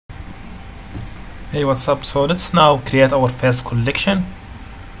Hey, what's up? So let's now create our first collection.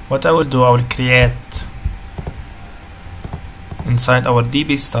 What I will do, I will create inside our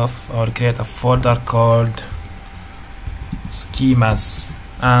DB stuff, I will create a folder called schemas,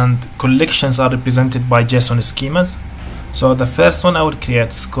 and collections are represented by JSON schemas. So the first one I will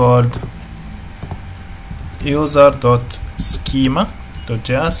create is called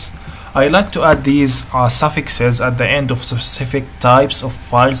user.schema.js. I like to add these suffixes at the end of specific types of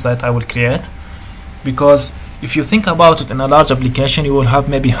files that I will create, because if you think about it, in a large application you will have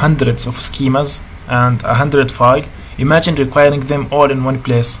maybe hundreds of schemas and 100 files. Imagine requiring them all in one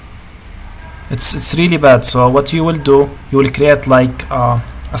place. It's really bad. So what you will do, you will create like a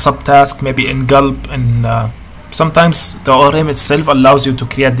subtask, maybe in gulp, and sometimes the ORM itself allows you to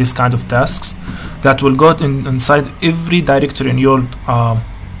create this kind of tasks that will go inside every directory in your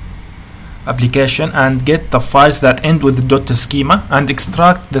application and get the files that end with .schema and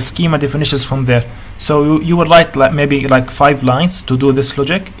extract the schema definitions from there. So you will write maybe 5 lines to do this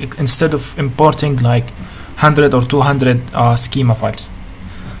logic instead of importing like 100 or 200 schema files.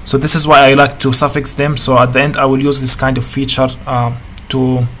 So this is why I like to suffix them. So at the end I will use this kind of feature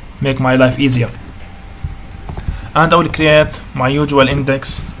to make my life easier. And I will create my usual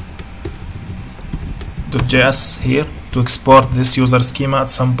index.js here to export this user schema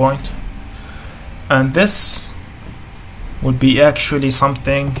at some point. And this would be actually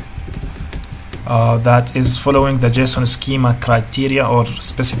something that is following the JSON schema criteria or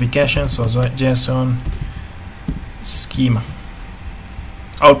specification. So JSON schema,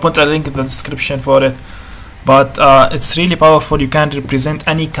 I'll put a link in the description for it, but it's really powerful. You can represent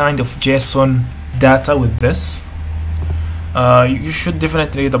any kind of JSON data with this. You should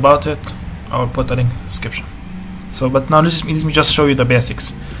definitely read about it. I'll put a link in the description. So but now let me just show you the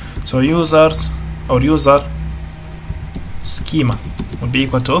basics. So users or user schema will be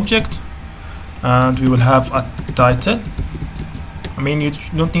equal to object, and we will have a title. I mean, you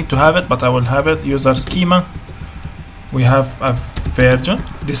don't need to have it, but I will have it. User schema, we have a version.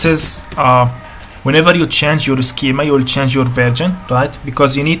 This is whenever you change your schema, you will change your version, right?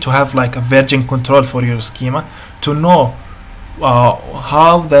 Because you need to have like a version control for your schema to know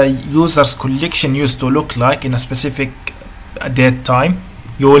how the user's collection used to look like in a specific date time.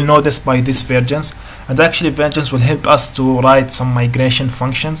 You will know this by these versions, and actually versions will help us to write some migration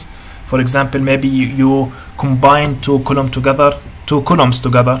functions. For example, maybe you combine two columns together,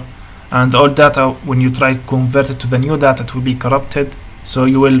 and all data, when you try to convert it to the new data, it will be corrupted. So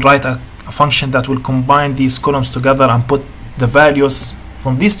you will write a function that will combine these columns together and put the values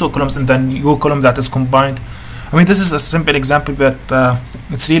from these two columns in the new column that is combined. I mean, this is a simple example, but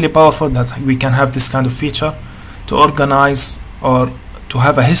it's really powerful that we can have this kind of feature to organize or to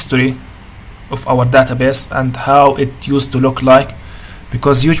have a history of our database and how it used to look like.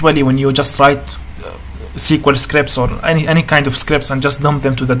 Because usually when you just write SQL scripts or any kind of scripts and just dump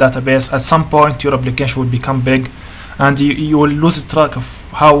them to the database, at some point your application will become big, and you will lose track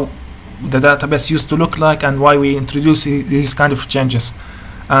of how the database used to look like and why we introduce these kind of changes.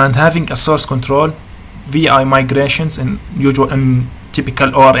 And having a source control via migrations in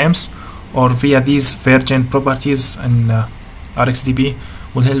typical ORMs or via these version properties and RxDB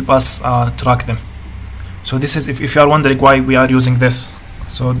will help us track them. So this is, if you are wondering why we are using this,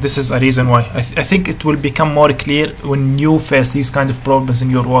 so this is a reason why. I think it will become more clear when you face these kind of problems in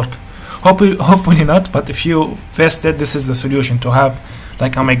your work. Hopefully not, but if you faced it, this is the solution, to have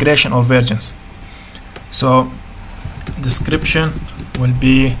like a migration or versions. So description will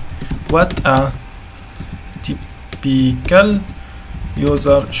be what a typical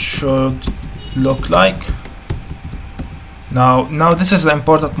user should look like. Now this is the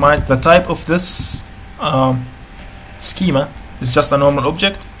important part. The type of this schema is just a normal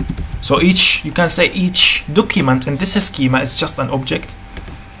object. So you can say each document in this schema is just an object.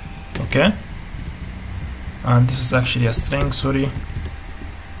 Okay, and this is actually a string, sorry.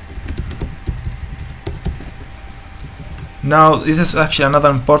 Now this is actually another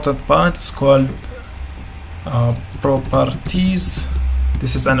important part. It's called properties.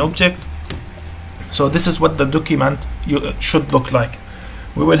 This is an object. So this is what the document should look like.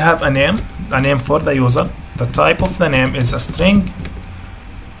 We will have a name for the user. The type of the name is a string.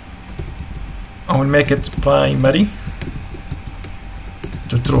 I will make it primary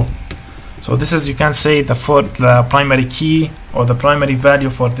to true. So this is, you can say, the primary key or the primary value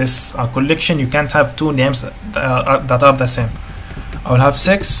for this collection. You can't have two names that are the same. I will have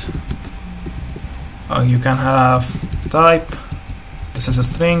 6. You can have type. This is a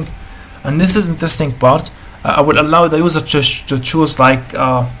string. And this is the interesting part. I will allow the user to choose like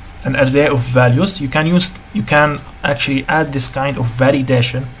an array of values. You can actually add this kind of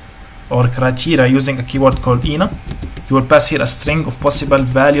validation or criteria using a keyword called ina. You will pass here a string of possible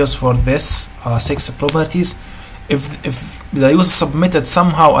values for this 6 properties. If the user submitted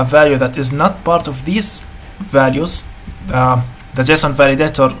somehow a value that is not part of these values, the JSON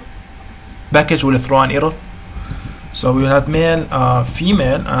validator package will throw an error. So we will have male,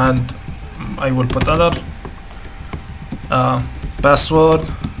 female, and I will put other password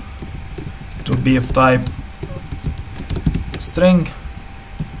to be of type string,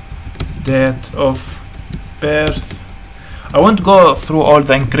 date of birth. I won't go through all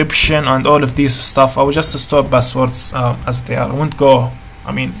the encryption and all of these stuff. I will just store passwords as they are. I won't go,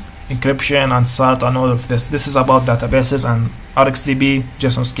 encryption and salt and all of this. This is about databases and RxDB,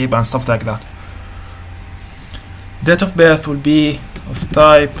 Json Schema and stuff like that. Date of birth will be of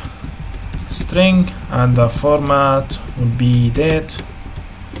type string, and the format will be date.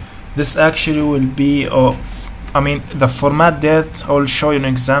 This actually will be, the format date. I will show you an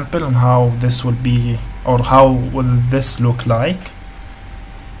example on how this will be, or how will this look like.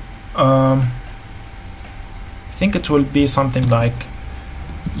 I think it will be something like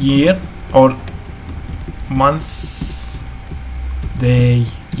year or month, day,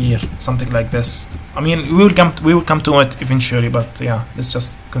 year, something like this. we will come to it eventually, but yeah, let's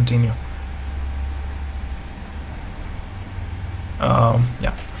just continue.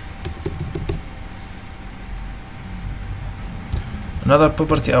 Yeah. Another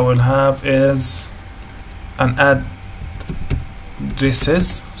property I will have is an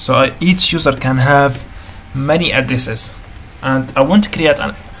addresses. So each user can have many addresses, and I want to create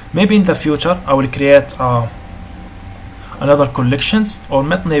maybe in the future I will create another collections, or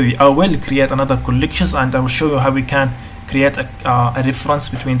maybe I will create another collections, and I will show you how we can create a reference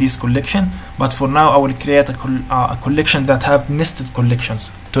between these collections. But for now I will create a collection that have nested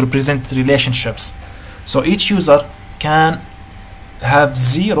collections to represent relationships. So each user can have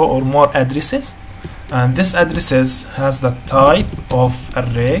 0 or more addresses, and this addresses has the type of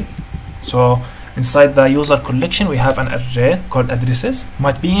array. So inside the user collection we have an array called addresses,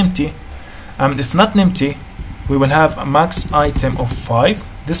 might be empty, and if not empty we will have a max item of 5.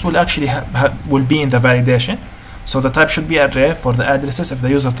 This will actually will be in the validation. So the type should be array for the addresses if the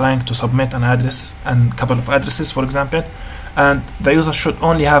user trying to submit an address and couple of addresses, for example, and the user should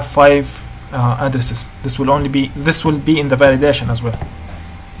only have 5 addresses. This will be in the validation as well,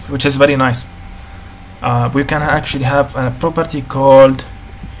 which is very nice. We can actually have a property called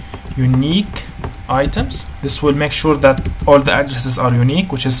unique items. This will make sure that all the addresses are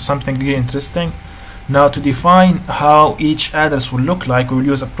unique, which is something really interesting. Now to define how each address will look like, we will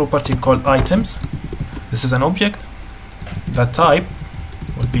use a property called items. This is an object. The type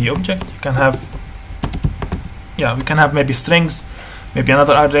will be object. You can have, we can have maybe strings, maybe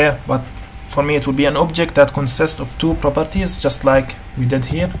another array, but for me it will be an object that consists of 2 properties, just like we did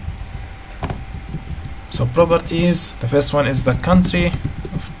here. So properties, the first one is the country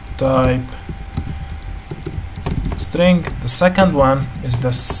of type string. The second one is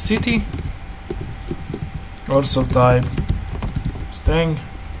the city, also type string,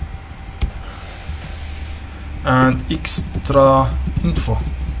 and extra info,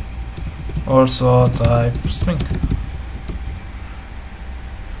 also type string.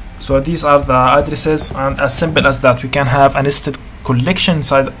 So these are the addresses, and as simple as that we can have a nested collection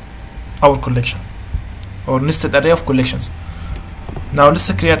inside our collection, or nested array of collections. Now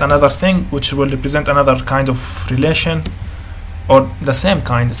let's create another thing which will represent another kind of relation, or the same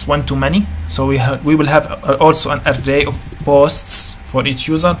kind, it's one to many. So we will have also an array of posts for each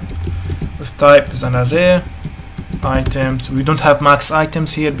user. With type is an array. Items, we don't have max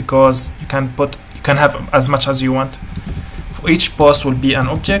items here because you can have as much as you want. For each post will be an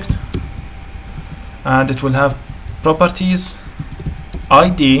object, and it will have properties,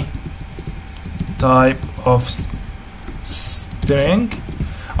 ID, type of string.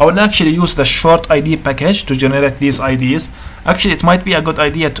 I will actually use the short ID package to generate these IDs. Actually it might be a good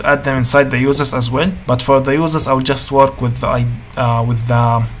idea to add them inside the users as well, but for the users I will just work with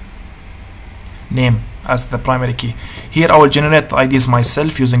the name as the primary key. Here I will generate the IDs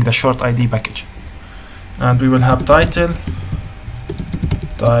myself using the short ID package. And we will have title,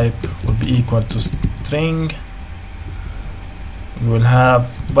 type will be equal to string. We will have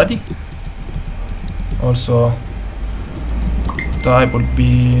body, also type will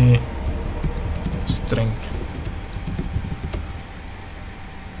be string.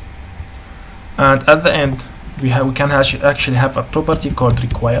 And at the end we can actually have a property called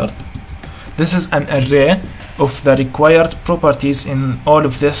required. This is an array of the required properties in all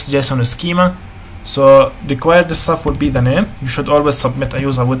of this JSON schema. So required stuff will be the name. You should always submit a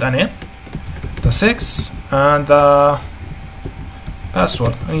user with a name, the sex, and the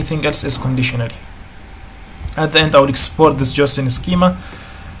password. Anything else is conditionally. At the end, I will export this JSON schema.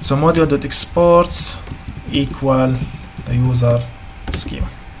 So module.exports equal the user schema.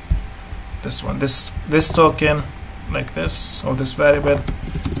 This one, this token, like this, or this variable,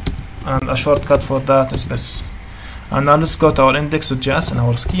 and a shortcut for that is this. And now let's go to our index.js and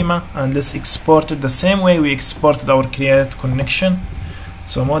our schema, and let's export it the same way we exported our create connection.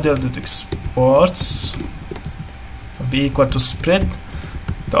 So module.exports will be equal to spread,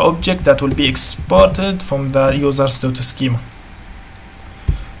 the object that will be exported from the users.schema.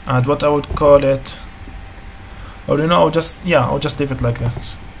 And what I would call it, or you know, I'll just leave it like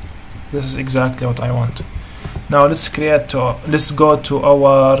this. This is exactly what I want. Now let's go to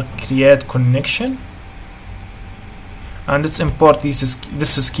our create connection, and let's import this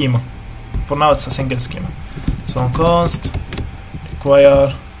schema. For now it's a single schema. So const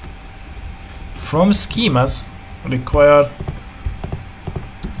require from schemas require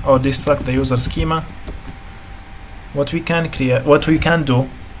or destruct the user schema. What we can do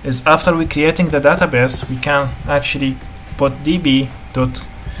is, after we creating the database, we can actually put db.collection,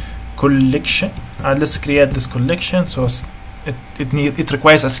 and let's create this collection. So it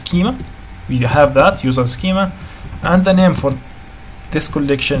requires a schema. We have that user schema, and the name for this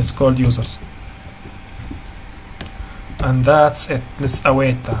collection is called users, and that's it. Let's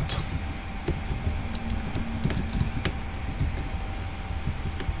await that.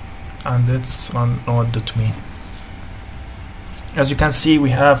 And let's run node.me. As you can see,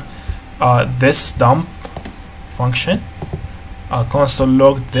 we have this dump function, console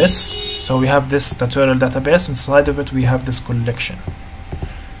log this. So we have this tutorial database. Inside of it we have this collection,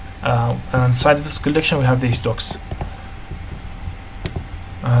 and inside of this collection we have these docs.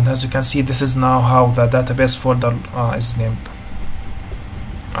 And as you can see, this is now how the database folder is named.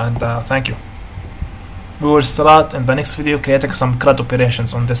 And thank you. We will start in the next video creating some CRUD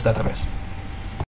operations on this database.